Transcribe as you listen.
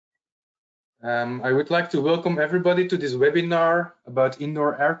I would like to welcome everybody to this webinar about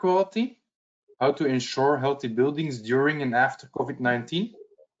indoor air quality, how to ensure healthy buildings during and after COVID-19.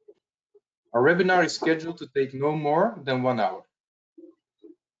 Our webinar is scheduled to take no more than 1 hour.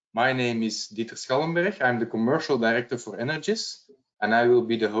 My name is Dieter Schallenberg. I'm the Commercial Director for Energis, and I will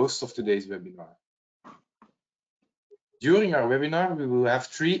be the host of today's webinar. During our webinar, we will have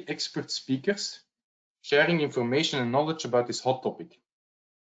 3 expert speakers sharing information and knowledge about this hot topic.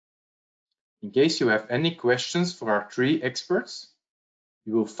 In case you have any questions for our 3 experts,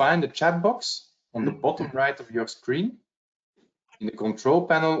 you will find a chat box on the bottom right of your screen in the control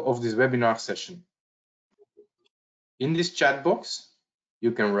panel of this webinar session. In this chat box,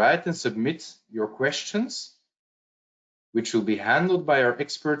 you can write and submit your questions, which will be handled by our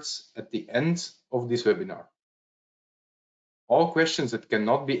experts at the end of this webinar. All questions that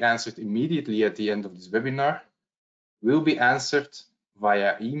cannot be answered immediately at the end of this webinar will be answered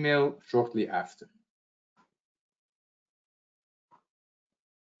via email shortly after.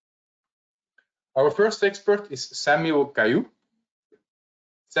 Our first expert is Caillou.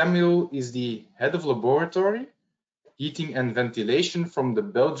 Samuel is the head of laboratory, heating and ventilation from the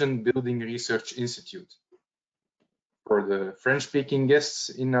Belgian Building Research Institute. For the French-speaking guests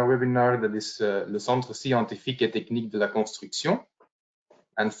in our webinar, that is le Centre Scientifique et Technique de la Construction.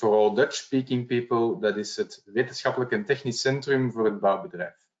 And for all Dutch-speaking people, that is het Wetenschappelijk en Technisch Centrum voor het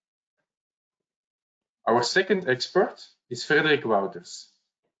Bouwbedrijf. Our second expert is Frederic Wauters.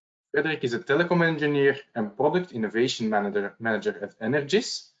 Frederic is a telecom engineer and product innovation manager at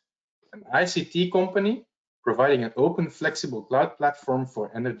Energis, an ICT company providing an open, flexible cloud platform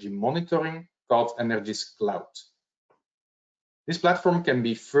for energy monitoring called Energis Cloud. This platform can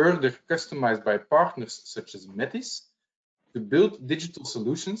be further customized by partners such as Metiz to build digital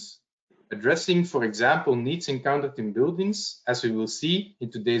solutions addressing, for example, needs encountered in buildings, as we will see in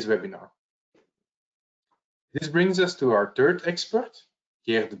today's webinar. This brings us to our third expert,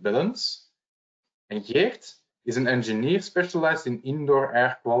 Geert Bellens. And Geert is an engineer specialized in indoor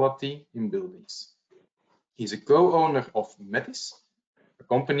air quality in buildings. He's a co-owner of Metiz, a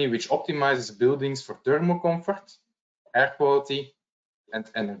company which optimizes buildings for thermal comfort, air quality, and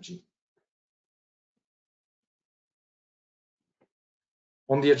energy.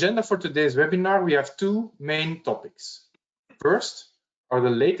 On the agenda for today's webinar, we have 2 main topics. First are the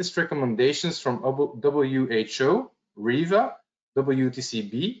latest recommendations from WHO, REVA,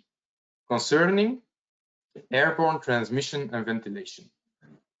 WTCB concerning airborne transmission and ventilation.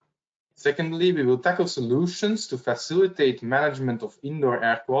 Secondly, we will tackle solutions to facilitate management of indoor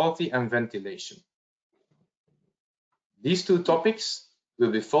air quality and ventilation. These 2 topics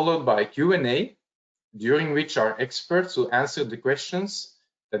will be followed by a Q&A, during which our experts will answer the questions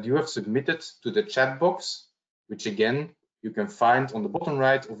that you have submitted to the chat box, which again you can find on the bottom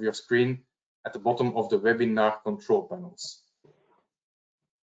right of your screen at the bottom of the webinar control panels.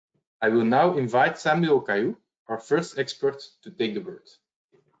 I will now invite Caillou, our first expert, to take the word.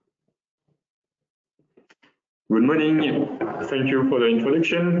 Good morning. Thank you for the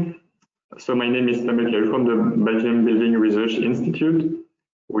introduction. So my name is Caillou from the Belgium Building Research Institute.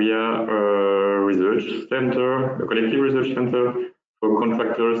 We are a research center, a collective research center for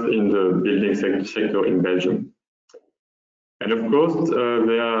contractors in the building sector in Belgium. And of course,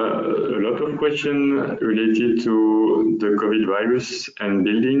 there are a lot of questions related to the COVID virus and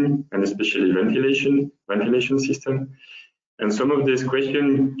building, and especially ventilation system. And some of these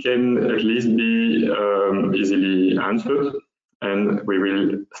questions can at least be easily answered. And we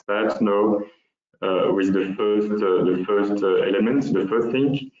will start now with the first element, the first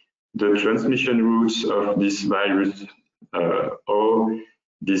thing, the transmission routes of this virus, or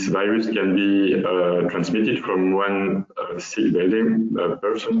this virus can be transmitted from one sick building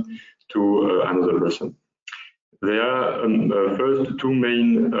person to another person. There are first 2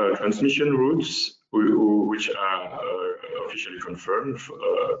 main transmission routes which are officially confirmed,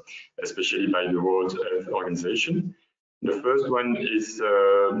 especially by the World Health Organization. The first one is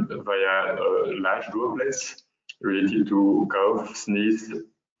via large droplets related to cough, sneeze,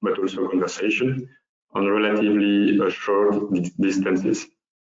 but also conversation on relatively short distances.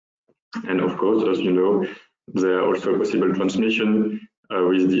 And of course, as you know, there are also possible transmission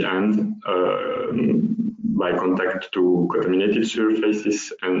with the hand by contact to contaminated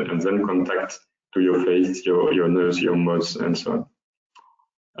surfaces and then contact to your face, your nose, your mouth, and so on.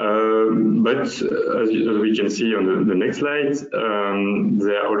 But as we can see on the next slide,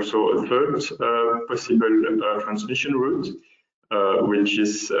 there are also a third possible transmission route, which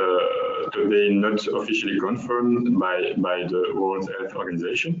is today not officially confirmed by the World Health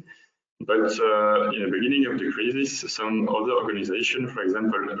Organization. But in the beginning of the crisis, some other organizations, for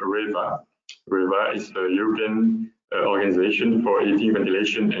example, REVA, REVA is a European organization for heating,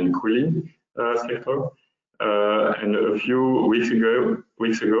 ventilation, and cooling sector. And a few weeks ago, at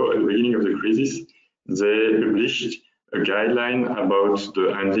the beginning of the crisis, they published a guideline about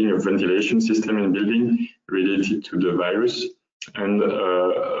the handling of ventilation system in building related to the virus, and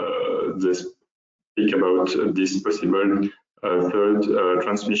they speak about this possible third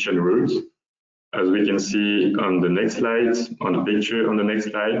transmission route. As we can see on the next slide, on the picture on the next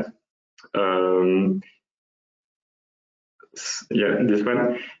slide, yeah, this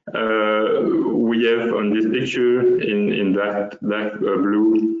one. We have on this picture in dark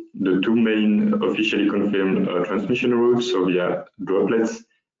blue the two main officially confirmed transmission routes, so via droplets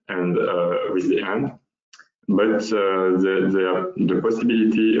and with the hand. But the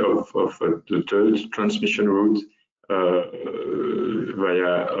possibility of the third transmission route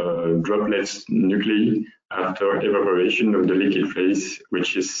via droplets nuclei after evaporation of the liquid phase,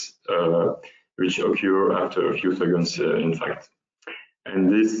 which occur after a few seconds, in fact.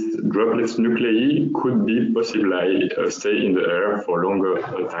 And this droplets nuclei could be possibly stay in the air for longer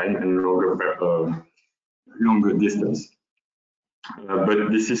time and longer distance.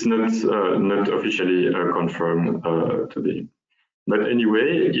 But this is not officially confirmed today. But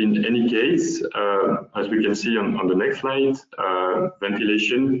anyway, in any case, as we can see on the next slide,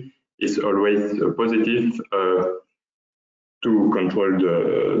 ventilation is always positive to control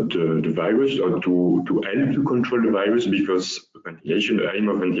the virus, or to help to control the virus, because ventilation, the aim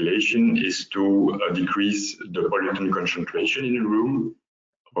of ventilation is to decrease the pollutant concentration in a room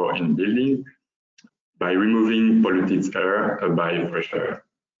or in a building by removing polluted air by fresh air.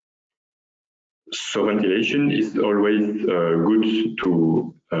 So ventilation is always good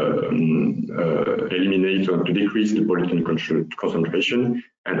to eliminate or to decrease the pollutant concentration,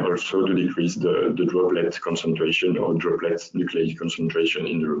 and also to decrease the droplet concentration or droplet nuclei concentration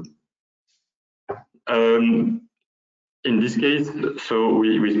in the room. In this case, so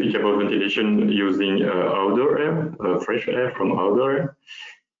we speak about ventilation using outdoor air, fresh air from outdoor air.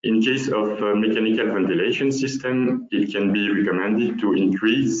 In case of mechanical ventilation system, it can be recommended to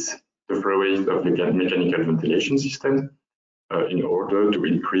increase the flow rate of the mechanical ventilation system in order to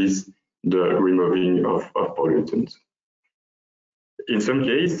increase the removing of pollutants. In some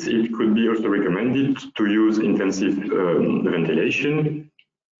cases, it could be also recommended to use intensive ventilation,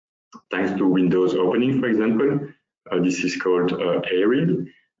 thanks to windows opening, for example. This is called airing,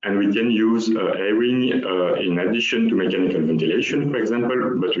 and we can use airing in addition to mechanical ventilation, for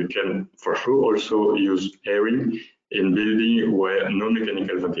example, but we can for sure also use airing in building where no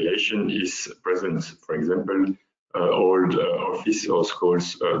mechanical ventilation is present. For example, old office or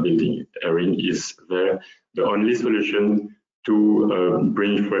schools building, airing is there the only solution to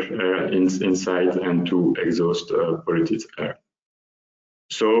bring fresh air inside and to exhaust polluted air.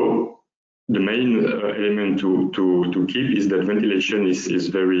 So the main element to keep is that ventilation is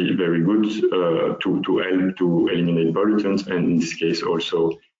very, very good to help to eliminate pollutants, and in this case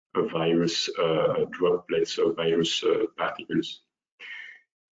also virus droplets or virus particles.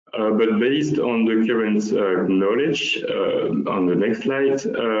 But based on the current knowledge, on the next slide,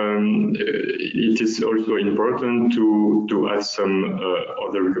 it is also important to add some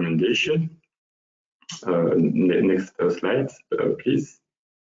other recommendation. Next slide, please.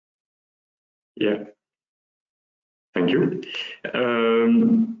 Yeah, thank you.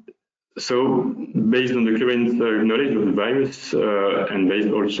 So based on the current knowledge of the virus and based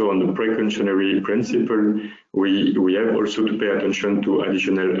also on the precautionary principle, we have also to pay attention to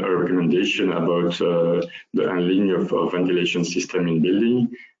additional recommendation about the handling of ventilation system in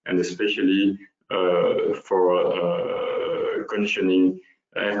building, and especially for conditioning,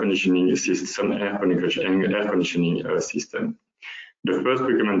 air conditioning system, air conditioning system. The first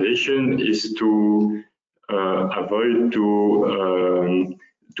recommendation is to avoid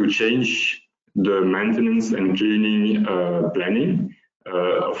to change the maintenance and cleaning planning.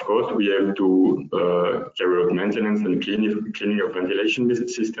 Of course, we have to carry out maintenance and cleaning of ventilation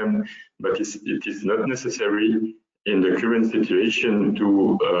system, but it is not necessary in the current situation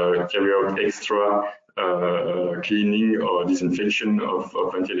to carry out extra cleaning or disinfection of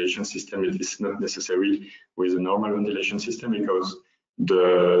ventilation system. It is not necessary with a normal ventilation system because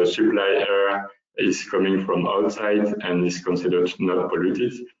the supply air is coming from outside and is considered not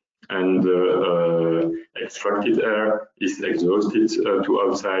polluted, and extracted air is exhausted to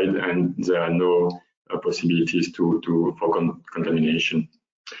outside, and there are no possibilities for contamination.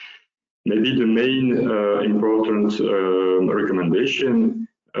 Maybe the main important recommendation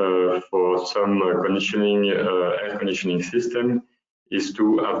for some air conditioning system is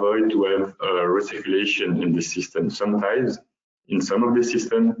to avoid to have recirculation in the system. Sometimes in some of the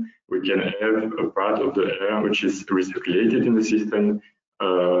system, we can have a part of the air which is recirculated in the system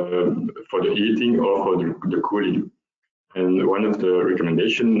for the heating or for the cooling. And one of the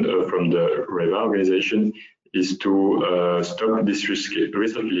recommendations from the REVA organization is to stop this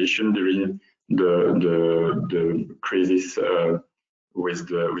recirculation during the crisis with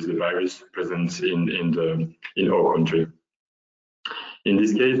the virus present in our country. In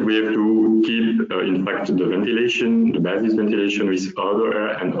this case, we have to keep, in fact, the ventilation, the basis ventilation with other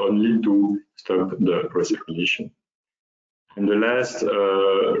air, and only to stop the recirculation. And the last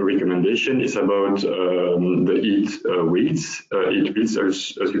recommendation is about the heat widths. Heat widths,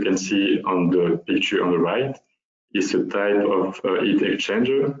 as you can see on the picture on the right, is a type of heat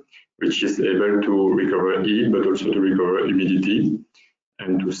exchanger which is able to recover heat, but also to recover humidity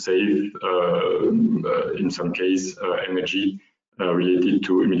and to save, in some case, energy related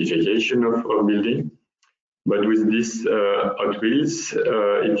to humidification of building. But with this hot wheels,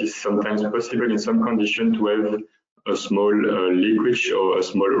 it is sometimes possible in some conditions to have a small leakage or a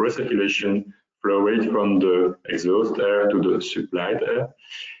small recirculation flow rate from the exhaust air to the supplied air.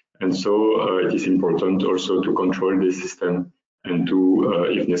 And so it is important also to control the system and to,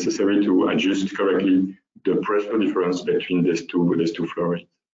 if necessary, to adjust correctly the pressure difference between these two flow rates.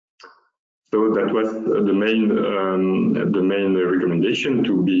 So that was the main recommendation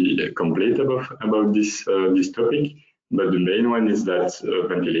to be complete about this topic. But the main one is that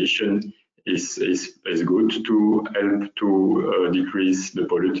ventilation is good to help to decrease the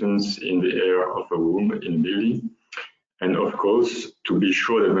pollutants in the air of a room in a building. And of course, to be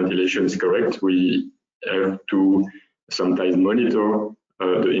sure that ventilation is correct, we have to sometimes monitor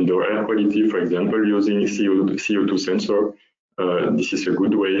the indoor air quality, for example, using CO2 sensor. This is a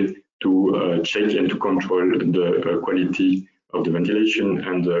good way to check and to control the quality of the ventilation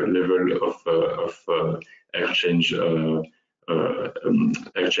and the level of air change in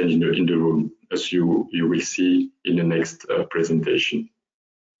the room, as you will see in the next presentation.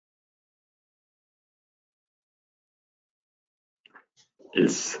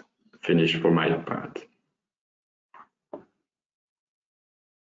 It's finished for my part.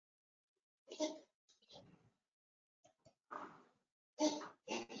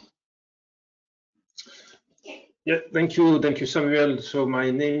 Yeah, thank you, Samuel. So my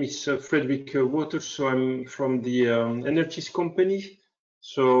name is Frederic Wauters. So I'm from the Energis company.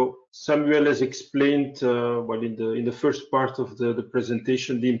 So Samuel has explained, well, in the first part of the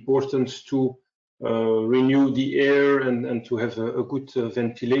presentation, the importance to renew the air and to have a good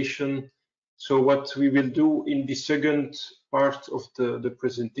ventilation. So what we will do in the second part of the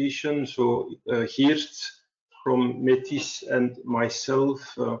presentation, so Geert from Metiz and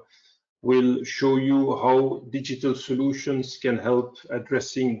myself will show you how digital solutions can help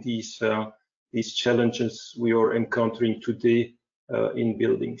addressing these challenges we are encountering today in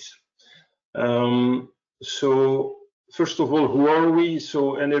buildings. So first of all, who are we?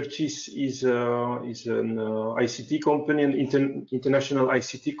 So Energis is an ICT company, an international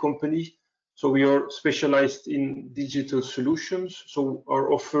ICT company. So we are specialized in digital solutions. So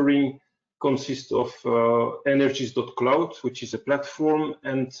our offering consists of Energis.cloud, which is a platform,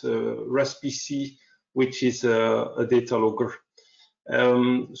 and RASPC, which is a data logger.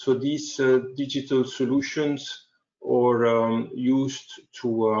 So these digital solutions are used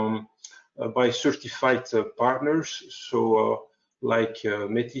to by certified partners. So like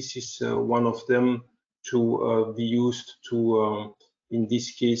Metiz is one of them, to be used to, in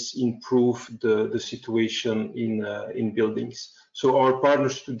this case, improve the situation in buildings. So our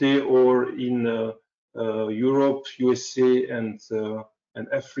partners today are in Europe, USA, and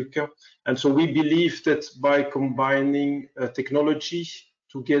Africa. And so we believe that by combining technology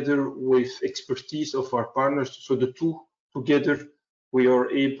together with expertise of our partners, so the two together, we are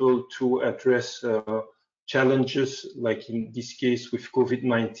able to address challenges, like in this case with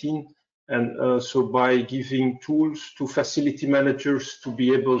COVID-19. And so by giving tools to facility managers to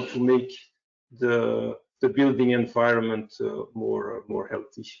be able to make the building environment more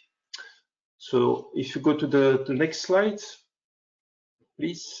healthy. So if you go to the next slide,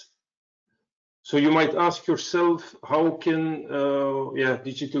 please. So you might ask yourself, how can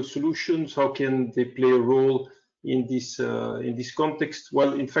digital solutions, how can they play a role in this context?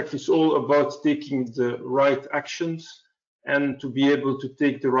 Well, in fact, it's all about taking the right actions, and to be able to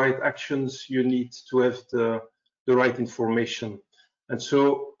take the right actions, you need to have the right information. And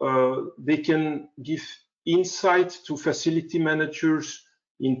so they can give insight to facility managers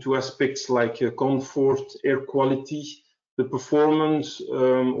into aspects like comfort, air quality, the performance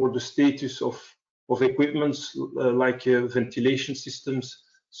or the status of equipments like ventilation systems,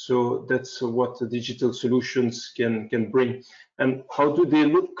 So that's what the digital solutions can bring. And how do they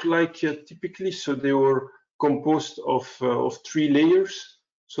look like typically? So they are composed of 3 layers.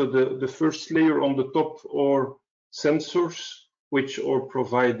 So the first layer on the top are sensors, which are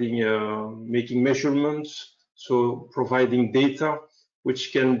providing, making measurements, so providing data,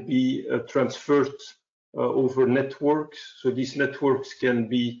 which can be transferred over networks. So these networks can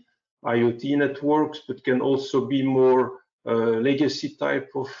be IoT networks, but can also be more legacy type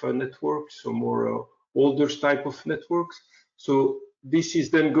of networks, so more older type of networks. So this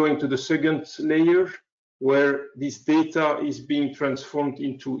is then going to the second layer, where this data is being transformed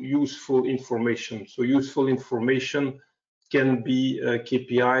into useful information. So useful information can be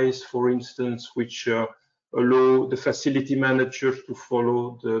KPIs, for instance, which allow the facility manager to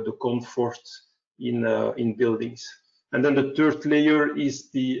follow the comfort in buildings. And then the third layer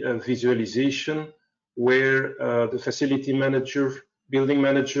is the visualization, where the facility manager, building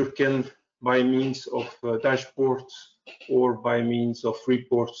manager can, by means of dashboards or by means of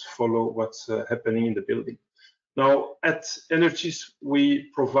reports, follow what's happening in the building. Now, at Energis, we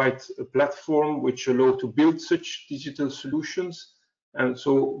provide a platform which allows to build such digital solutions. And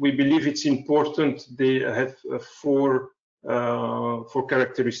so we believe it's important they have four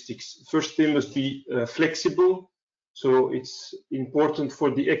characteristics. First, they must be flexible. So it's important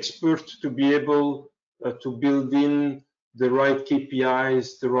for the expert to be able to build in the right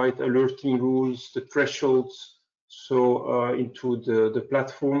KPIs, the right alerting rules, the thresholds, so into the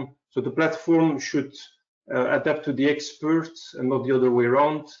platform. So the platform should adapt to the experts and not the other way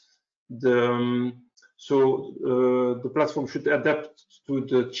around. The platform should adapt to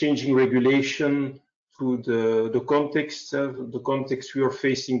the changing regulation, to the context we are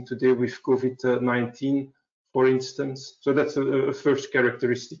facing today with COVID-19, for instance. So that's a first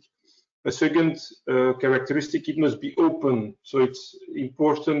characteristic. A second characteristic, it must be open. So it's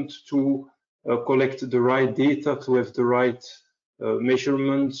important to collect the right data, to have the right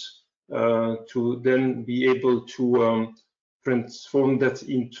measurements, to then be able to transform that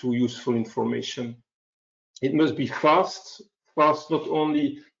into useful information. It must be fast not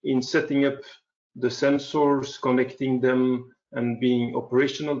only in setting up the sensors, connecting them and being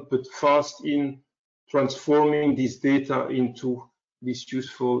operational, but fast in transforming this data into this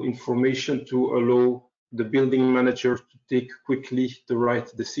useful information to allow the building manager to take quickly the right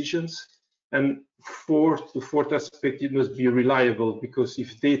decisions. And the fourth aspect, it must be reliable, because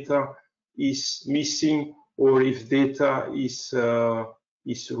if data is missing or if data is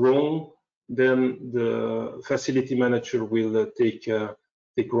wrong, then the facility manager will take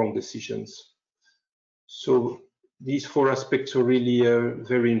wrong decisions. So these four aspects are really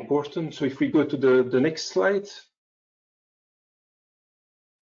very important. So if we go to the next slide.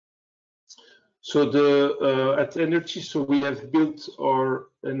 So at Energis, so we have built our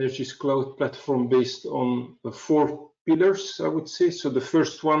Energis cloud platform based on 4 pillars, I would say. So the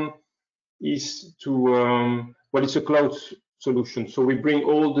first one is to, it's a cloud solution. So we bring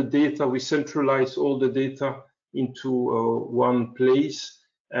all the data, we centralize all the data into one place,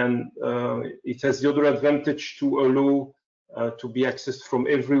 and it has the other advantage to allow to be accessed from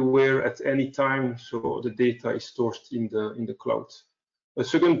everywhere at any time. So the data is stored in the cloud. A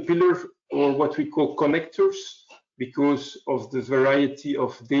second pillar, or what we call connectors, because of the variety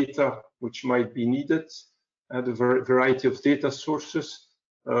of data which might be needed, the variety of data sources.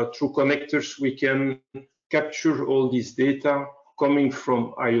 Through connectors, we can capture all this data coming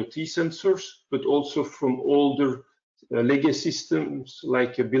from IoT sensors, but also from older legacy systems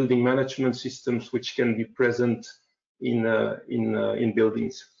like building management systems, which can be present in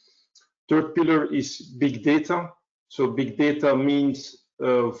buildings. Third pillar is big data. So big data means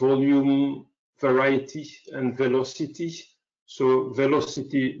volume, variety, and velocity. So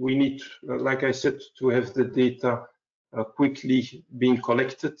velocity, we need, like I said, to have the data quickly being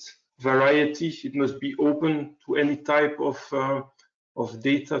collected. Variety, it must be open to any type of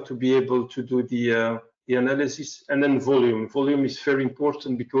data to be able to do the analysis. And then volume. Volume is very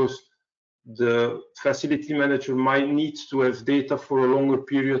important because the facility manager might need to have data for a longer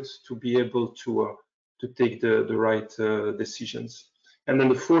period to be able to take the right decisions. And then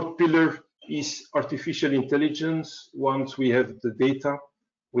the fourth pillar is artificial intelligence. Once we have the data,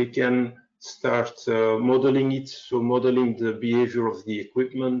 we can start modeling it. So modeling the behavior of the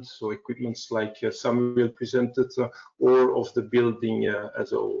equipment. So equipments like Samuel presented, or of the building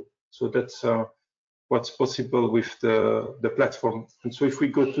as a whole. So that's what's possible with the platform. And so if we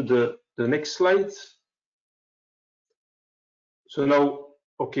go to the next slide. So now,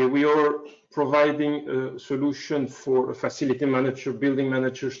 okay, we are providing a solution for a facility manager, building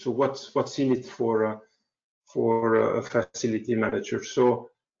manager. So what's in it for a facility manager? So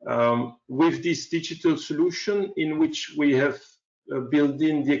with this digital solution in which we have built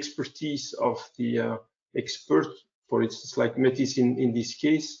in the expertise of the expert, for instance, like Metiz in this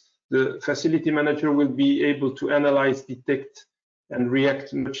case, the facility manager will be able to analyze, detect, and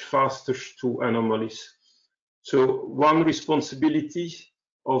react much faster to anomalies. So one responsibility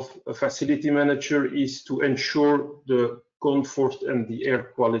of a facility manager is to ensure the comfort and the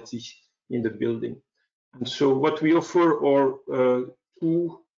air quality in the building. And so what we offer are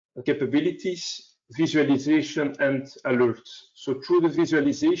two capabilities: visualization and alerts. So through the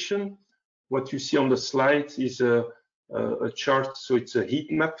visualization, what you see on the slide is a chart, so it's a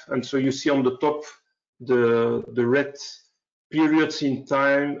heat map, and so you see on the top the red periods in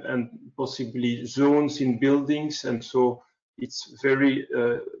time and possibly zones in buildings, and so it's very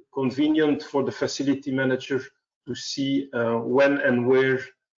convenient for the facility manager to see when and where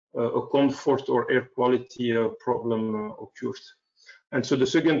a comfort or air quality problem occurred. And so the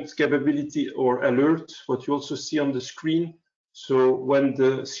second capability or alert, what you also see on the screen, so when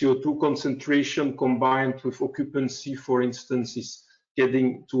the CO2 concentration combined with occupancy, for instance, is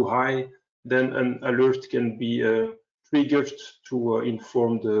getting too high, then an alert can be triggered to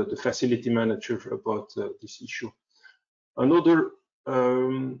inform the facility manager about this issue. Another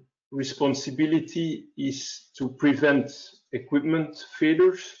responsibility is to prevent equipment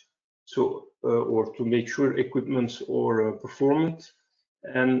failures, so or to make sure equipment are performant,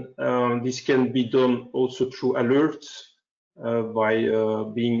 and this can be done also through alerts by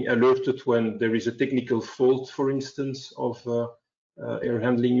being alerted when there is a technical fault, for instance, of air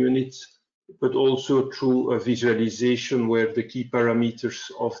handling units, but also through a visualization where the key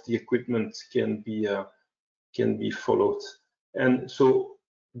parameters of the equipment can be followed. And so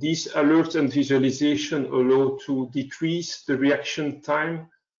these alerts and visualization allow to decrease the reaction time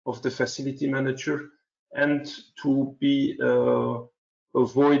of the facility manager and to be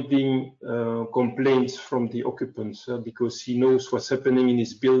avoiding complaints from the occupants because he knows what's happening in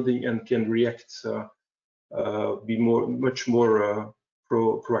his building and can react, be much more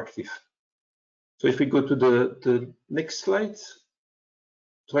proactive. So if we go to the next slide.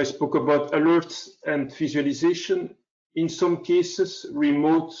 So I spoke about alerts and visualization. In some cases,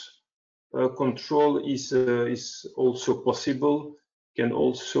 remote control is also possible, can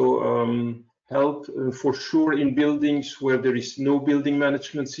also help for sure in buildings where there is no building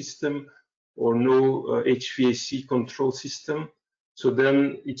management system or no HVAC control system. So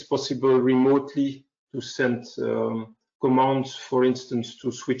then it's possible remotely to send commands, for instance,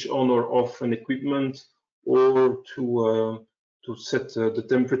 to switch on or off an equipment, or to set the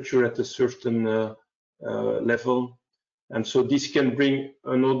temperature at a certain level. And so this can bring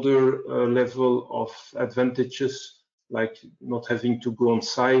another level of advantages, like not having to go on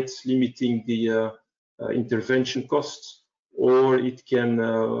site, limiting the intervention costs, or it can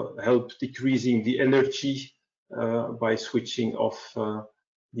help decreasing the energy by switching off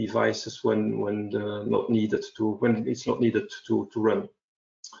devices when it's not needed to run.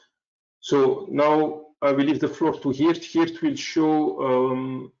 So now I will leave the floor to Geert. Geert will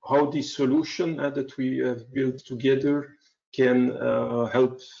show how this solution that we have built together can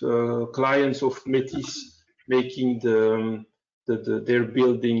help clients of Metiz making their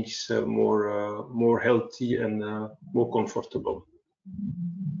buildings more healthy and more comfortable.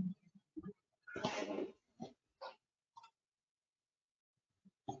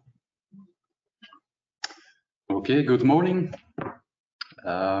 Okay, good morning.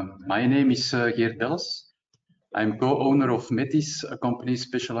 My name is Geert Bellens. I'm co-owner of Metiz, a company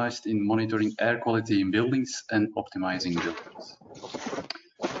specialized in monitoring air quality in buildings and optimizing buildings.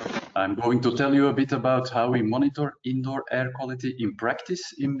 I'm going to tell you a bit about how we monitor indoor air quality in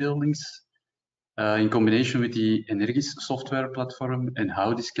practice in buildings in combination with the Energis software platform, and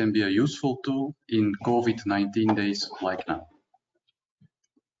how this can be a useful tool in COVID-19 days like now.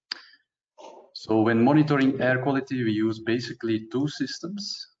 So when monitoring air quality, we use basically two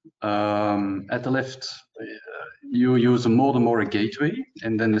systems. At the left, you use a modem or a gateway,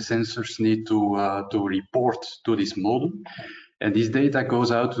 and then the sensors need to report to this modem. And this data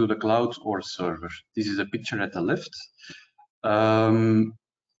goes out to the cloud or server. This is a picture at the left.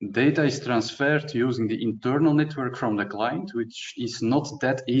 Data is transferred using the internal network from the client, which is not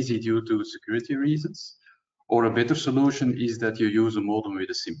that easy due to security reasons. Or a better solution is that you use a modem with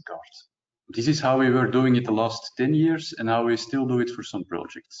a SIM card. This is how we were doing it the last 10 years and how we still do it for some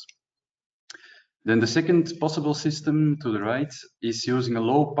projects. Then the second possible system to the right is using a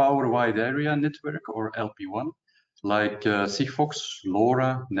low power wide area network, or LP1, like Sigfox,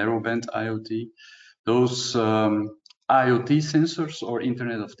 LoRa, narrowband IoT. Those IoT sensors or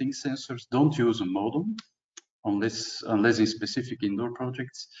Internet of Things sensors don't use a modem. unless in specific indoor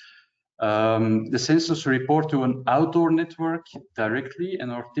projects. The sensors report to an outdoor network directly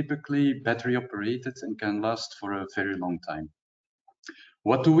and are typically battery operated and can last for a very long time.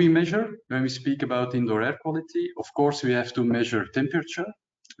 What do we measure when we speak about indoor air quality? Of course, we have to measure temperature,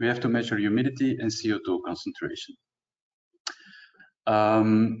 we have to measure humidity and CO2 concentration.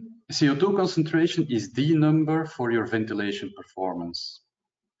 CO2 concentration is the number for your ventilation performance.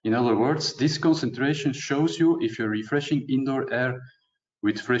 In other words, this concentration shows you if you're refreshing indoor air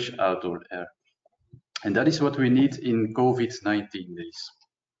with fresh outdoor air. And that is what we need in COVID-19 days.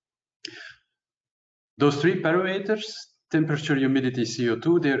 Those three parameters, temperature, humidity,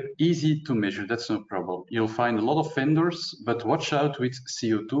 CO2, they're easy to measure, that's no problem. You'll find a lot of vendors, but watch out with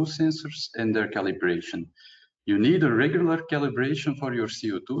CO2 sensors and their calibration. You need a regular calibration for your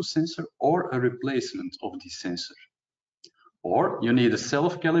CO2 sensor or a replacement of this sensor. Or you need a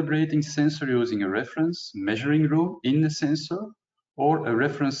self-calibrating sensor using a reference measuring room in the sensor or a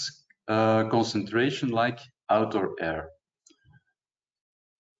reference concentration like outdoor air.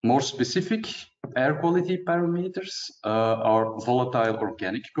 More specific air quality parameters are volatile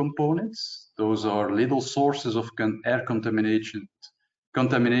organic components. Those are little sources of air contamination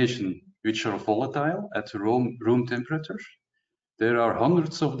which are volatile at room temperature. There are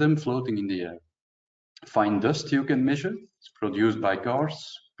hundreds of them floating in the air. Fine dust you can measure. It's produced by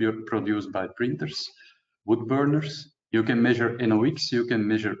cars, produced by printers, wood burners. You can measure NOx, you can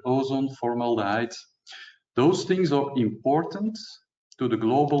measure ozone, formaldehyde. Those things are important to the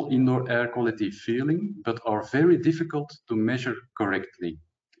global indoor air quality feeling, but are very difficult to measure correctly.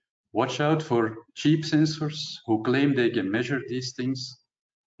 Watch out for cheap sensors who claim they can measure these things.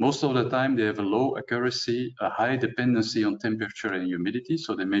 Most of the time they have a low accuracy, a high dependency on temperature and humidity,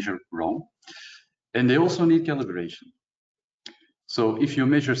 so they measure wrong. And they also need calibration. So if you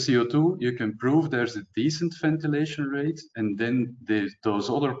measure CO2, you can prove there's a decent ventilation rate, and then those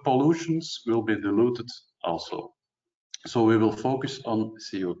other pollutions will be diluted also. So we will focus on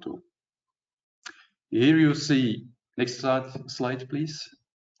CO2. Here you see, next slide please.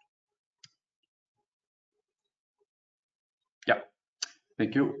 Yeah,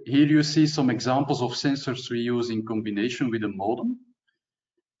 thank you. Here you see some examples of sensors we use in combination with a modem.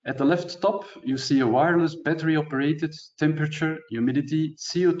 At the left top, you see a wireless battery-operated temperature, humidity,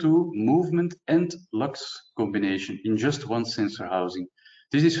 CO2, movement, and lux combination in just one sensor housing.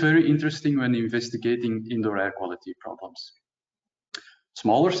 This is very interesting when investigating indoor air quality problems.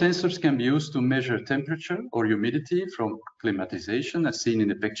 Smaller sensors can be used to measure temperature or humidity from climatization, as seen in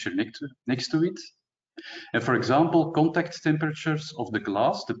the picture next to it. And for example, contact temperatures of the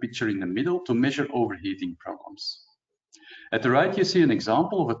glass, the picture in the middle, to measure overheating problems. At the right, you see an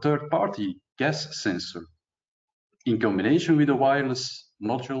example of a third-party gas sensor in combination with a wireless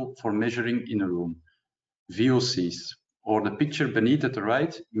module for measuring in a room, VOCs, or the picture beneath at the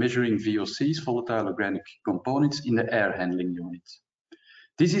right, measuring VOCs, volatile organic components, in the air handling unit.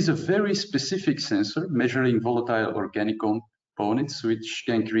 This is a very specific sensor measuring volatile organic components which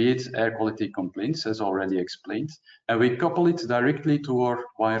can create air quality complaints, as already explained, and we couple it directly to our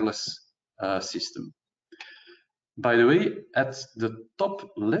wireless system. By the way, at the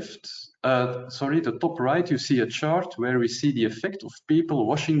top left, the top right, you see a chart where we see the effect of people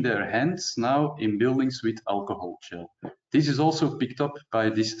washing their hands now in buildings with alcohol gel. This is also picked up by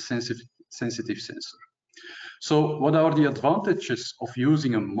this sensitive sensor. So what are the advantages of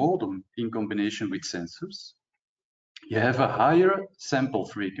using a modem in combination with sensors? You have a higher sample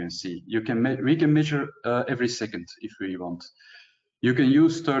frequency. We can measure every second if we want. You can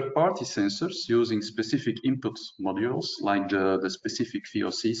use third-party sensors using specific input modules like the specific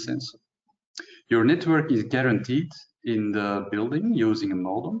VOC sensor. Your network is guaranteed in the building using a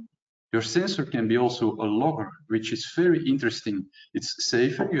modem. Your sensor can be also a logger, which is very interesting. It's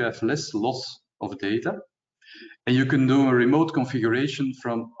safer, you have less loss of data, and you can do a remote configuration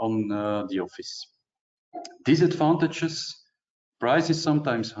from the office. Disadvantages: price is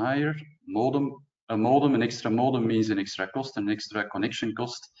sometimes higher. An extra modem means an extra cost, an extra connection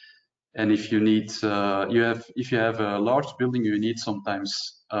cost, and if you need, if you have a large building, you need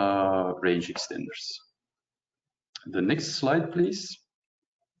sometimes range extenders. The next slide, please.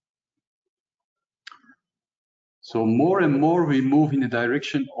 So more and more we move in the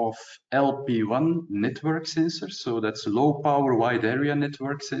direction of LP1 network sensors. So that's low power wide area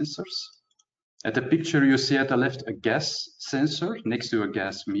network sensors. At the picture you see at the left a gas sensor next to a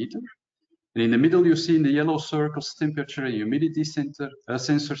gas meter. And in the middle, you see in the yellow circles temperature and humidity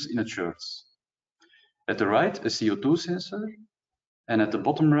sensors in a church. At the right, a CO2 sensor, and at the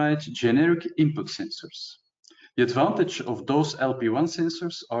bottom right, generic input sensors. The advantage of those LP1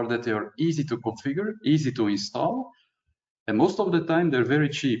 sensors are that they are easy to configure, easy to install, and most of the time they're very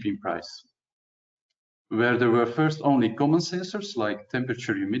cheap in price. Where there were first only common sensors like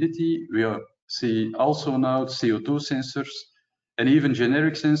temperature, humidity, we see also now CO2 sensors and even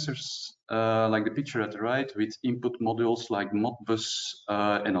generic sensors like the picture at the right with input modules like Modbus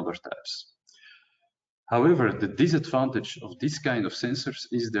and other types. However, the disadvantage of this kind of sensors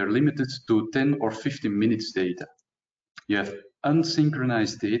is they're limited to 10 or 15 minutes data. You have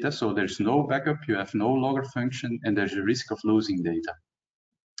unsynchronized data, so there's no backup, you have no logger function, and there's a risk of losing data.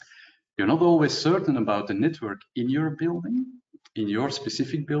 You're not always certain about the network in your building, in your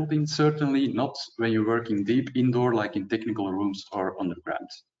specific building, certainly not when you're working deep indoor, like in technical rooms or underground.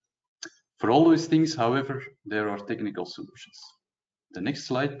 For all those things, however, there are technical solutions. The next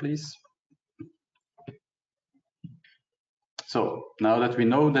slide, please. So now that we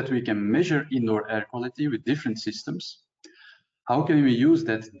know that we can measure indoor air quality with different systems, how can we use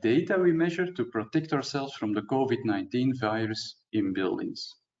that data we measure to protect ourselves from the COVID-19 virus in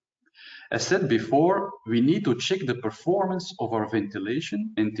buildings? As said before, we need to check the performance of our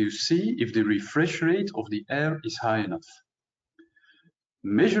ventilation and to see if the refresh rate of the air is high enough.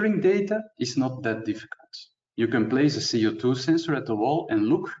 Measuring data is not that difficult. You can place a CO2 sensor at the wall and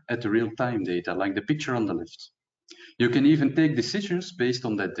look at the real-time data, like the picture on the left. You can even take decisions based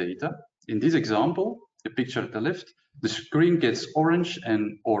on that data. In this example, the picture at the left, the screen gets orange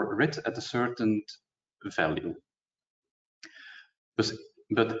or red at a certain value.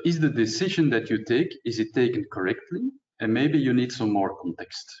 But is the decision that you take, is it taken correctly? And maybe you need some more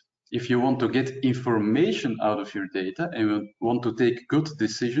context. If you want to get information out of your data and you want to take good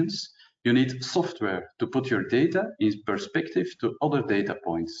decisions, you need software to put your data in perspective to other data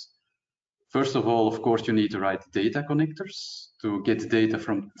points. First of all, of course, you need the right data connectors to get data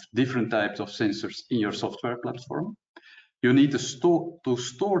from different types of sensors in your software platform. You need to store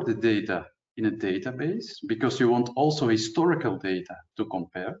the data in a database because you want also historical data to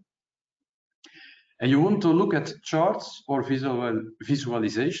compare. And you want to look at charts or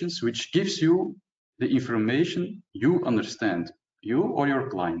visualizations, which gives you the information you understand, you or your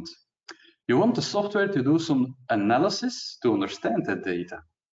client. You want the software to do some analysis to understand that data.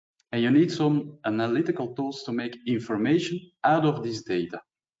 And you need some analytical tools to make information out of this data.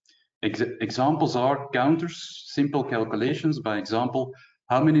 Examples are counters, simple calculations. By example,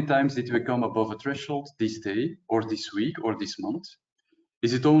 how many times did we come above a threshold this day or this week or this month?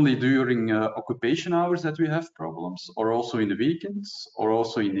 Is it only during occupation hours that we have problems, or also in the weekends, or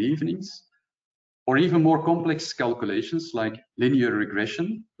also in the evenings? Or even more complex calculations like linear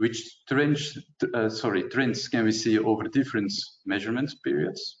regression, which trends can we see over different measurement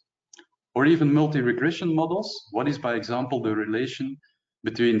periods? Or even multi-regression models. What is, by example, the relation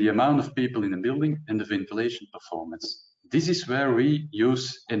between the amount of people in a building and the ventilation performance? This is where we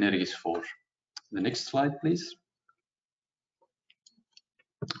use Energis for. The next slide, please.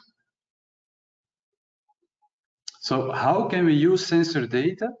 So how can we use sensor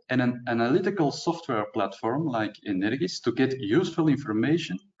data and an analytical software platform like Energis to get useful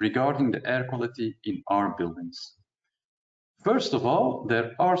information regarding the air quality in our buildings? First of all,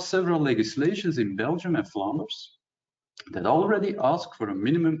 there are several legislations in Belgium and Flanders that already ask for a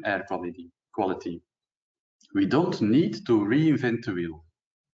minimum air quality. We don't need to reinvent the wheel.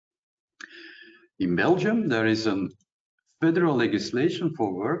 In Belgium, there is a federal legislation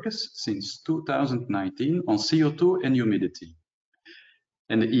for workers since 2019 on CO2 and humidity.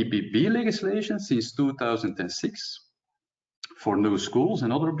 And the EPB legislation since 2006 for new schools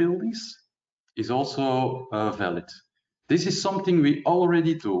and other buildings is also valid. This is something we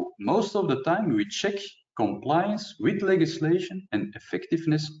already do. Most of the time we check compliance with legislation and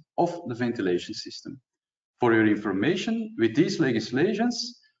effectiveness of the ventilation system. For your information, with these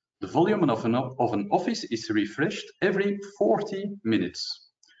legislations, the volume of an office is refreshed every 40 minutes.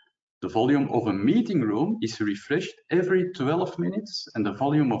 The volume of a meeting room is refreshed every 12 minutes, and the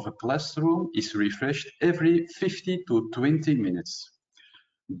volume of a classroom is refreshed every 50 to 20 minutes.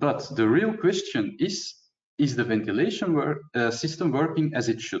 But the real question is the ventilation system working as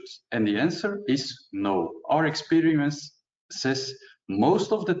it should? And the answer is no. Our experience says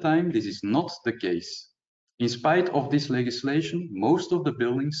most of the time this is not the case. In spite of this legislation, most of the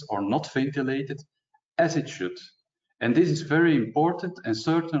buildings are not ventilated as it should. And this is very important, and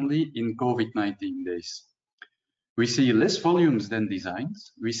certainly in COVID-19 days. We see less volumes than designed.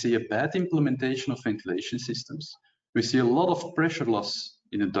 We see a bad implementation of ventilation systems. We see a lot of pressure loss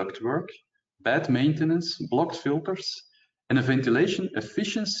in the ductwork, bad maintenance, blocked filters, and a ventilation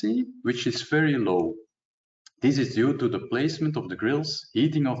efficiency which is very low. This is due to the placement of the grills,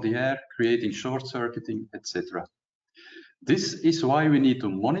 heating of the air, creating short-circuiting, etc. This is why we need to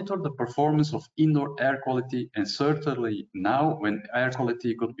monitor the performance of indoor air quality, and certainly now when air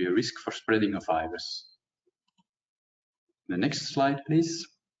quality could be a risk for spreading a virus. The next slide, please.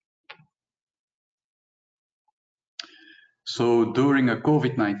 So during a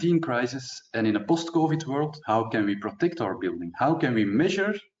COVID-19 crisis and in a post-COVID world, how can we protect our building? How can we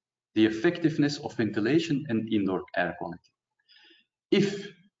measure the effectiveness of ventilation and indoor air quality? If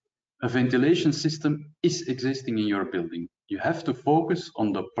a ventilation system is existing in your building, you have to focus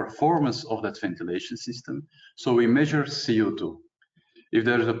on the performance of that ventilation system. So we measure CO2. If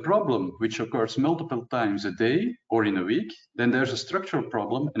there's a problem which occurs multiple times a day or in a week, then there's a structural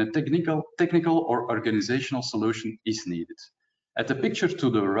problem and a technical or organizational solution is needed. At the picture to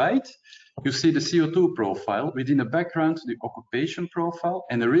the right, you see the CO2 profile, within the background, the occupation profile,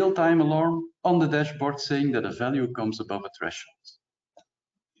 and a real-time alarm on the dashboard saying that a value comes above a threshold.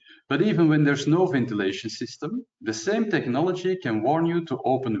 But even when there's no ventilation system, the same technology can warn you to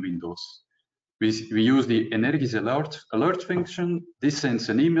open windows. We use the Energis alert function. This sends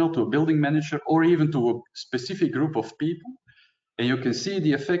an email to a building manager or even to a specific group of people. And you can see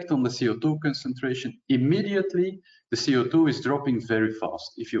the effect on the CO2 concentration. Immediately, the CO2 is dropping very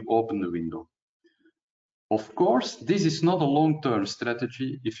fast if you open the window. Of course, this is not a long-term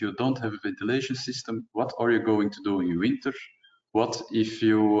strategy. If you don't have a ventilation system, what are you going to do in winter? What if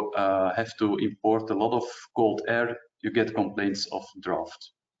you have to import a lot of cold air? You get complaints of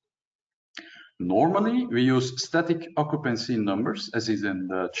draft. Normally, we use static occupancy numbers, as is in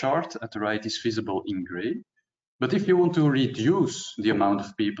the chart at the right is visible in gray. But if you want to reduce the amount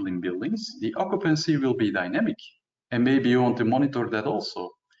of people in buildings, the occupancy will be dynamic. And maybe you want to monitor that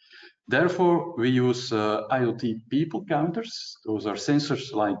also. Therefore, we use IoT people counters. Those are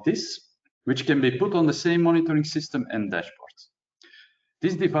sensors like this, which can be put on the same monitoring system and dashboard.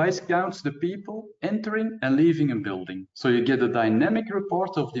 This device counts the people entering and leaving a building. So you get a dynamic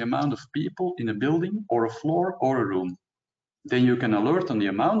report of the amount of people in a building or a floor or a room. Then you can alert on the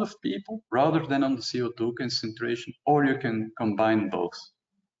amount of people rather than on the CO2 concentration, or you can combine both.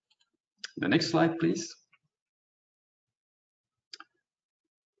 The next slide, please.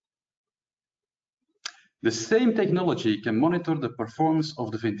 The same technology can monitor the performance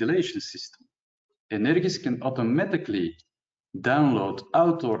of the ventilation system. Energis can automatically download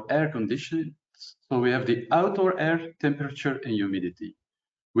outdoor air conditioning. So we have the outdoor air temperature and humidity.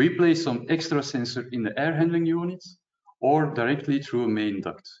 We place some extra sensor in the air handling unit or directly through a main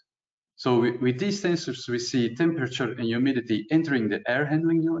duct. So with these sensors, we see temperature and humidity entering the air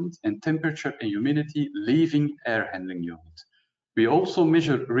handling unit and temperature and humidity leaving air handling unit. We also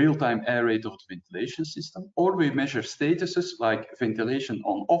measure real-time air rate of the ventilation system, or we measure statuses like ventilation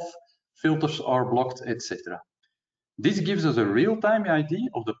on-off, filters are blocked, etc. This gives us a real-time idea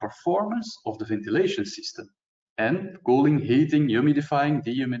of the performance of the ventilation system and cooling, heating, humidifying,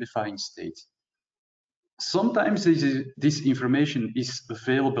 dehumidifying state. Sometimes this information is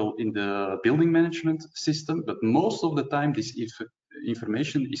available in the building management system, but most of the time this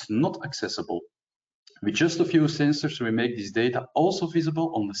information is not accessible. With just a few sensors, we make this data also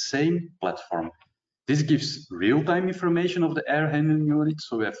visible on the same platform. This gives real-time information of the air handling unit,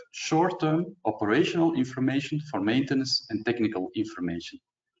 so we have short-term operational information for maintenance and technical information.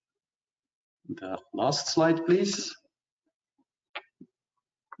 The last slide, please.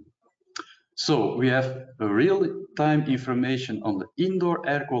 So we have a real-time information on the indoor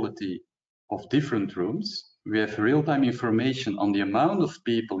air quality of different rooms. We have real-time information on the amount of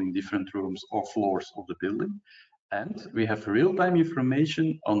people in different rooms or floors of the building. And we have real-time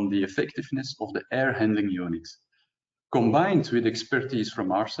information on the effectiveness of the air handling unit. Combined with expertise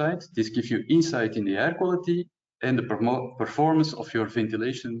from our side, this gives you insight in the air quality and the performance of your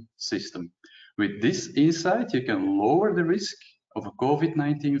ventilation system. With this insight, you can lower the risk of a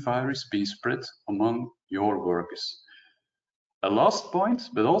COVID-19 virus being spread among your workers. A last point,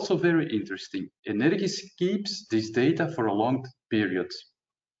 but also very interesting, Energis keeps this data for a long period.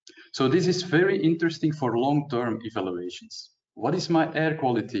 So this is very interesting for long-term evaluations. What is my air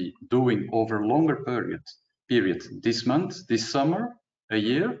quality doing over a longer period? This month, this summer, a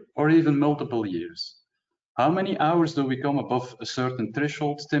year, or even multiple years? How many hours do we come above a certain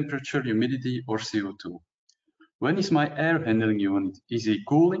threshold, temperature, humidity, or CO2? When is my air handling unit? Is it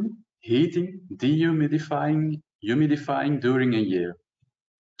cooling, heating, dehumidifying, humidifying during a year?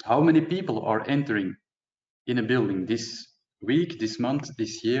 How many people are entering in a building this week, this month,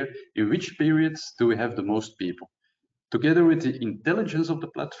 this year? In which periods do we have the most people? Together with the intelligence of the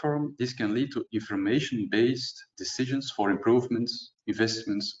platform, this can lead to information-based decisions for improvements,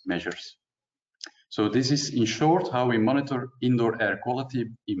 investments, measures. So this is in short how we monitor indoor air quality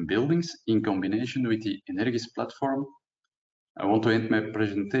in buildings in combination with the Energis platform. I want to end my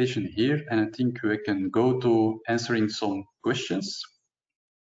presentation here, and I think we can go to answering some questions.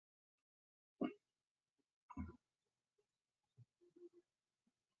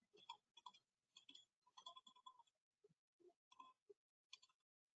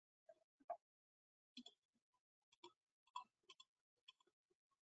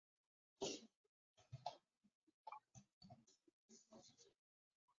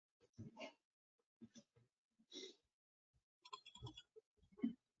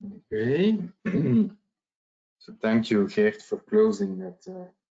 Okay. So thank you, Geert, for closing that.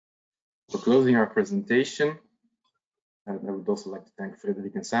 For closing our presentation. And I would also like to thank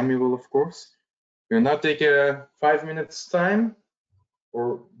Frederic and Samuel, of course. We'll now take a 5 minutes time,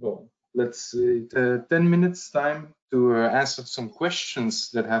 or well, let's say 10 minutes time to answer some questions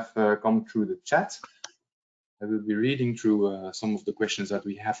that have come through the chat. I will be reading through some of the questions that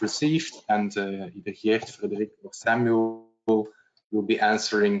we have received, and either Geert, Frederic, or Samuel will be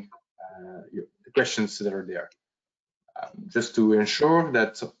answering the questions that are there. Just to ensure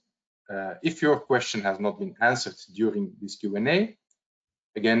that if your question has not been answered during this Q&A,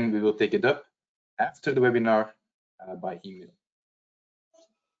 again, we will take it up after the webinar by email.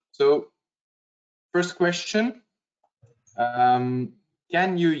 So, first question, can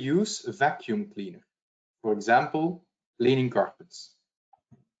you use a vacuum cleaner? For example, cleaning carpets.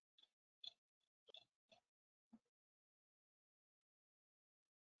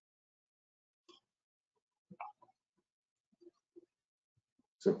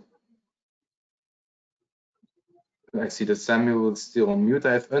 So, I see that Samuel is still on mute.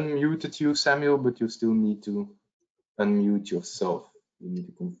 I have unmuted you, Samuel, but you still need to unmute yourself. You need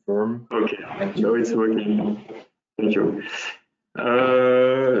to confirm. Okay, thank you. now it's working. Thank you.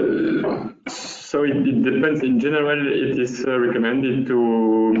 So it depends. In general, it is recommended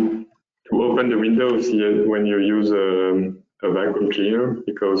to open the windows when you use a vacuum cleaner,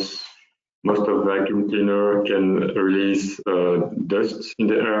 because most of vacuum cleaner can release dust in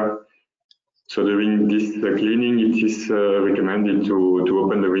the air. So during this cleaning, it is recommended to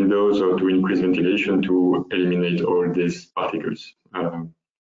open the windows or to increase ventilation to eliminate all these particles. And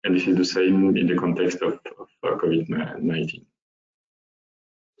this is the same in the context of COVID-19.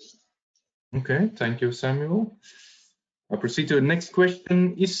 Okay, thank you, Samuel. I'll proceed to the next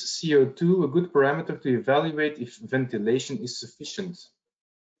question. Is CO2 a good parameter to evaluate if ventilation is sufficient?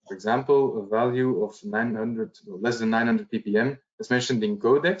 For example, a value of 900 or less than 900 ppm as mentioned in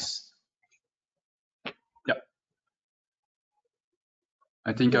Codex. Yeah.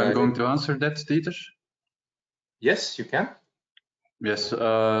 I think I'm going to answer that, Dieter. Yes, you can. Yes,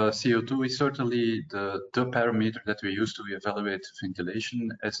 CO2 is certainly the parameter that we use to evaluate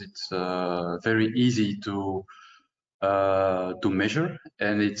ventilation, as it's very easy to measure,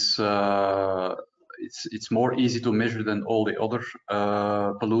 and it's more easy to measure than all the other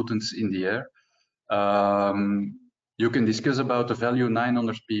pollutants in the air. You can discuss about the value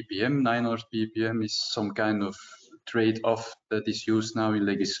 900 ppm. 900 ppm is some kind of trade-off that is used now in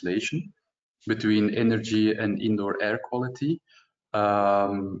legislation between energy and indoor air quality.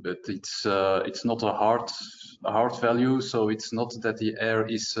 But it's not a hard value, so it's not that the air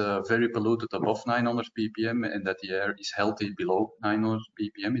is very polluted above 900 ppm and that the air is healthy below 900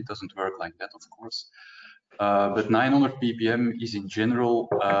 ppm. It doesn't work like that, of course. But 900 ppm is in general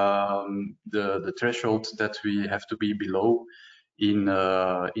the threshold that we have to be below in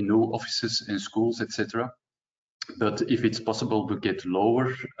new offices and schools, etc. But if it's possible to get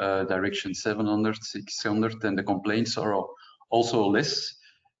lower, direction 700, 600, then the complaints are also less,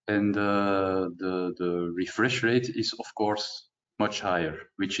 and the refresh rate is of course much higher,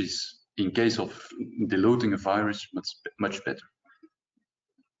 which is in case of diluting a virus much better.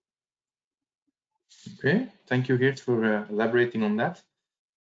 Okay, thank you, Geert, for elaborating on that.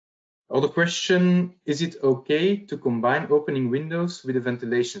 Other question, is it okay to combine opening windows with a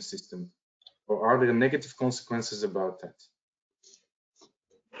ventilation system, or are there negative consequences about that?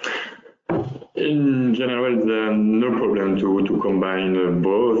 In general, there's no problem to combine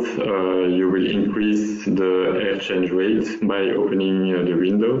both. You will increase the air change rate by opening the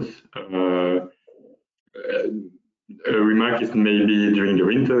windows. A remark is maybe during the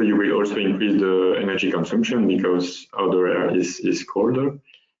winter, you will also increase the energy consumption because outdoor air is colder.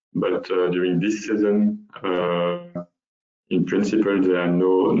 But during this season, in principle, there are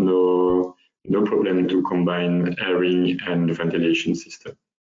no problem to combine airing and ventilation system.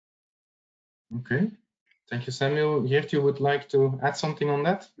 Okay, thank you, Samuel. Geert, you would like to add something on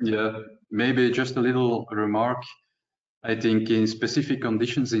that? Yeah, maybe just a little remark. I think in specific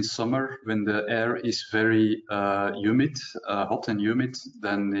conditions in summer, when the air is very humid, hot and humid,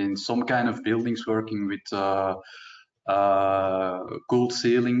 then in some kind of buildings working with cooled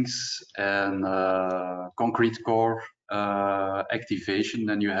ceilings and concrete core activation,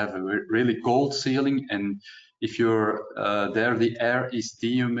 then you have a really cold ceiling, and if you're there, the air is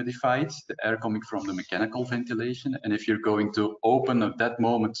dehumidified, the air coming from the mechanical ventilation, and if you're going to open at that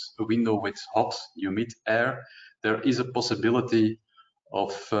moment a window with hot, humid air, there is a possibility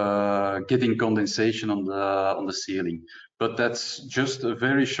of getting condensation on the ceiling. But that's just a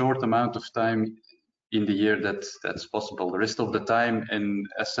very short amount of time in the year that's possible. The rest of the time, and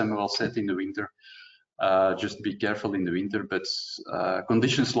as Samuel said, in the winter, just be careful in the winter. But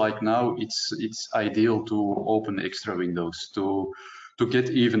conditions like now, it's ideal to open extra windows to get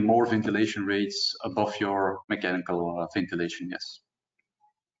even more ventilation rates above your mechanical ventilation. Yes.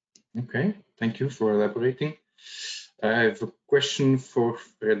 Okay, thank you for elaborating. I have a question for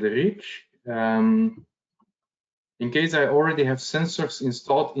Frederic. In case I already have sensors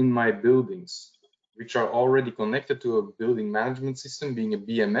installed in my buildings, which are already connected to a building management system, being a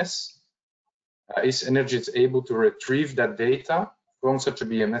BMS, is Energis able to retrieve that data from such a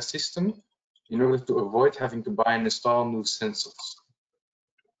BMS system in order to avoid having to buy and install new sensors?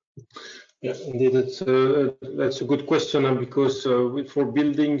 Yeah, indeed, that's a good question, because for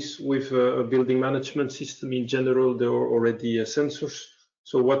buildings with a building management system in general, there are already sensors.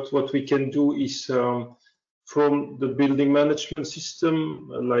 So what we can do is from the building management system,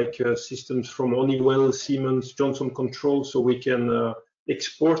 like systems from Honeywell, Siemens, Johnson Control, so we can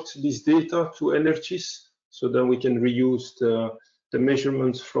export this data to Energis. So then we can reuse the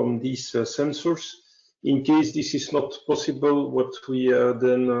measurements from these sensors. In case this is not possible, what we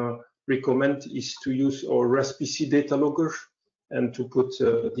then recommend is to use our RASPC data logger and to put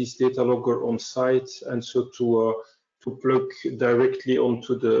this data logger on site, and so to plug directly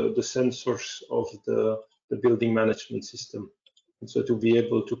onto the sensors of the building management system, and so to be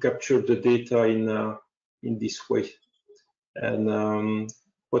able to capture the data in this way. And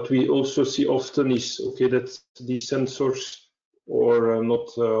what we also see often is that these sensors are not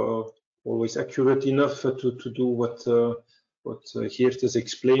always accurate enough to do what Geert has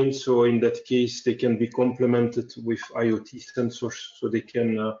explained. So in that case, they can be complemented with IoT sensors, so they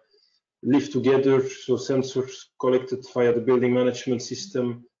can live together. So sensors collected via the building management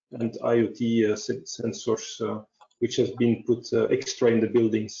system and IoT sensors, which have been put extra in the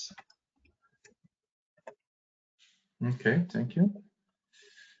buildings. Okay, thank you.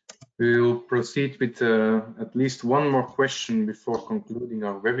 We will proceed with at least one more question before concluding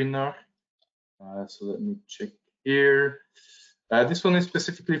our webinar. So let me check here. This one is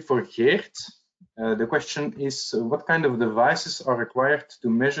specifically for Geert. The question is, what kind of devices are required to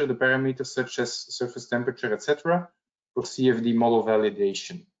measure the parameters such as surface temperature, etc., for CFD model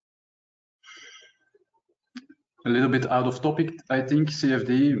validation? A little bit out of topic, I think.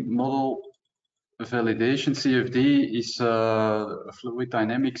 CFD model validation. CFD is fluid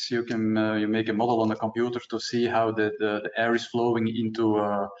dynamics. You can you make a model on a computer to see how the air is flowing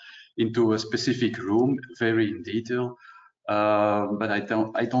into a specific room, very in detail. But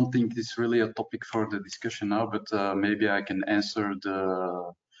I don't think it's really a topic for the discussion now. But maybe I can answer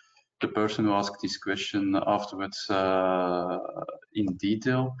the person who asked this question afterwards in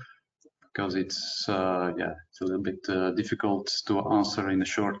detail, because it's it's a little bit difficult to answer in a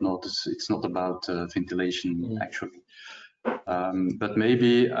short notice. It's not about ventilation actually. But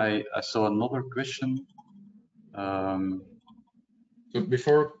maybe I saw another question. So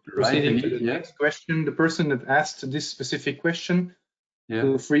before proceeding to the next question, the person that asked this specific question,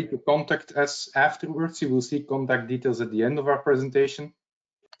 feel free to contact us afterwards. You will see contact details at the end of our presentation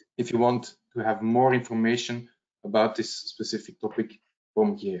if you want to have more information about this specific topic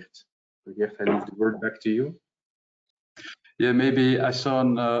from Geert. So Geert, I leave the word back to you. Yeah, maybe I saw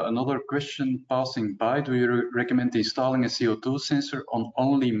another question passing by. Do you recommend installing a CO2 sensor on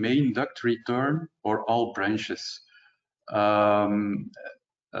only main duct return or all branches?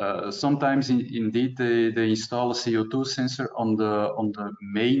 Sometimes indeed they install a CO2 sensor on the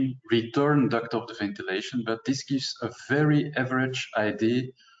main return duct of the ventilation, but this gives a very average idea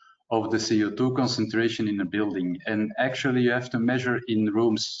of the CO2 concentration in a building. And actually you have to measure in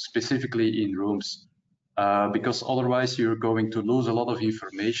rooms, specifically in rooms, because otherwise you're going to lose a lot of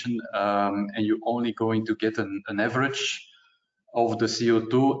information and you're only going to get an average of the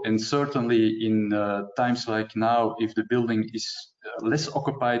CO2. And certainly in times like now, if the building is less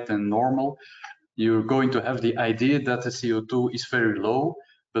occupied than normal, you're going to have the idea that the CO2 is very low,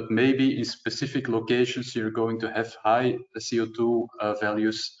 but maybe in specific locations you're going to have high CO2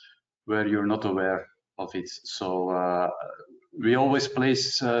 values where you're not aware of it. So we always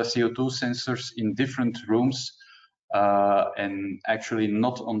place CO2 sensors in different rooms and actually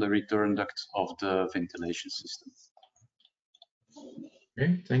not on the return duct of the ventilation system.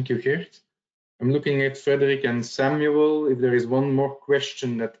 Okay, thank you, Geert. I'm looking at Frederic and Samuel. If there is one more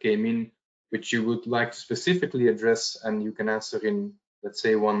question that came in, which you would like to specifically address and you can answer in, let's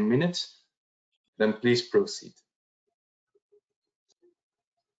say, 1 minute, then please proceed.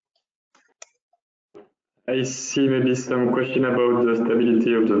 I see maybe some question about the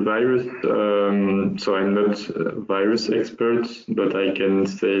stability of the virus. So I'm not a virus expert, but I can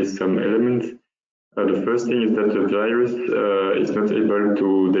say some elements. The first thing is that the virus is not able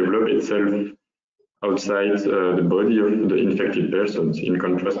to develop itself outside the body of the infected persons, in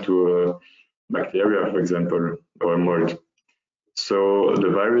contrast to bacteria, for example, or mold. So the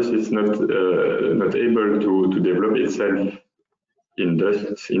virus is not able to develop itself in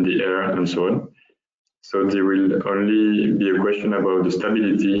dust, in the air, and so on. So there will only be a question about the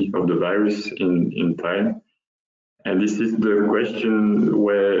stability of the virus in time. And this is the question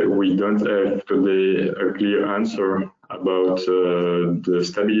where we don't have today a clear answer about the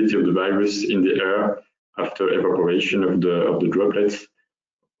stability of the virus in the air after evaporation of the droplets,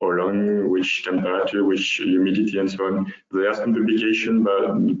 or along which temperature, which humidity, and so on. There are some publications,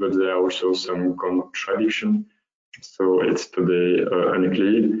 but there are also some contradiction. So it's today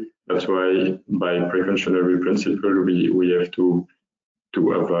unclear. That's why, by precautionary principle, we have to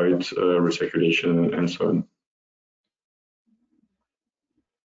avoid recirculation and so on.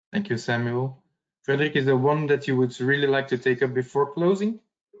 Thank you, Samuel. Frederic, is there one that you would really like to take up before closing?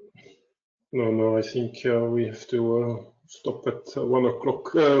 No, I think we have to stop at 1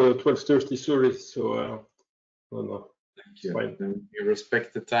 o'clock, 12:30, sorry. So, no. Thank you. Fine. Then we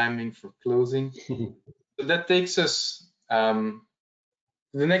respect the timing for closing. So that takes us to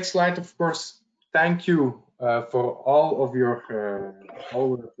the next slide, of course. Thank you for all of your,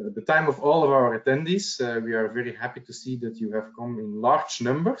 the time of all of our attendees. We are very happy to see that you have come in large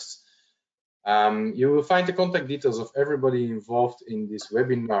numbers. You will find the contact details of everybody involved in this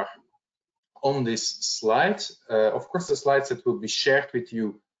webinar on this slide. Of course, the slides that will be shared with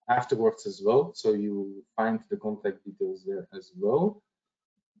you afterwards as well. So you will find the contact details there as well.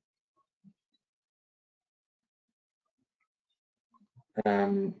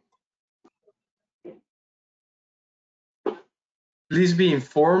 Please be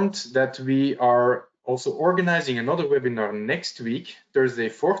informed that we are also organizing another webinar next week, Thursday,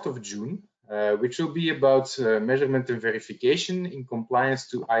 4th of June, which will be about measurement and verification in compliance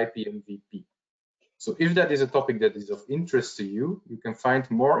to IPMVP. So if that is a topic that is of interest to you, you can find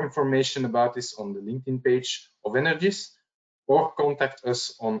more information about this on the LinkedIn page of Energis, or contact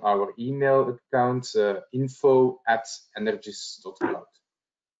us on our email account, info@energis.cloud.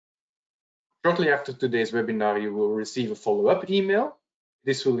 Shortly after today's webinar, you will receive a follow-up email.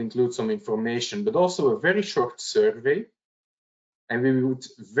 This will include some information, but also a very short survey. And we would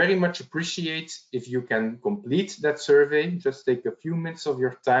very much appreciate if you can complete that survey. Just take a few minutes of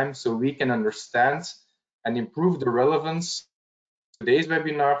your time so we can understand and improve the relevance of today's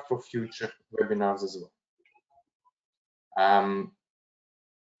webinar for future webinars as well.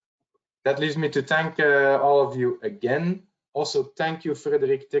 That leaves me to thank all of you again. Also, thank you,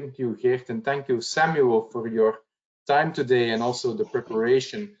 Frederic, thank you, Geert, and thank you, Samuel, for your time today and also the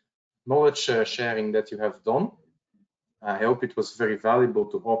preparation, knowledge sharing that you have done. I hope it was very valuable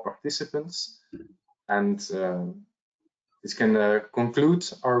to all participants. And this can conclude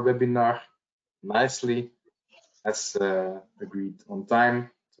our webinar nicely as agreed on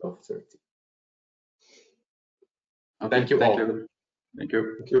time, 12:30. Okay, Thank you all. Thank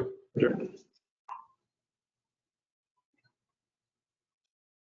you. Thank you.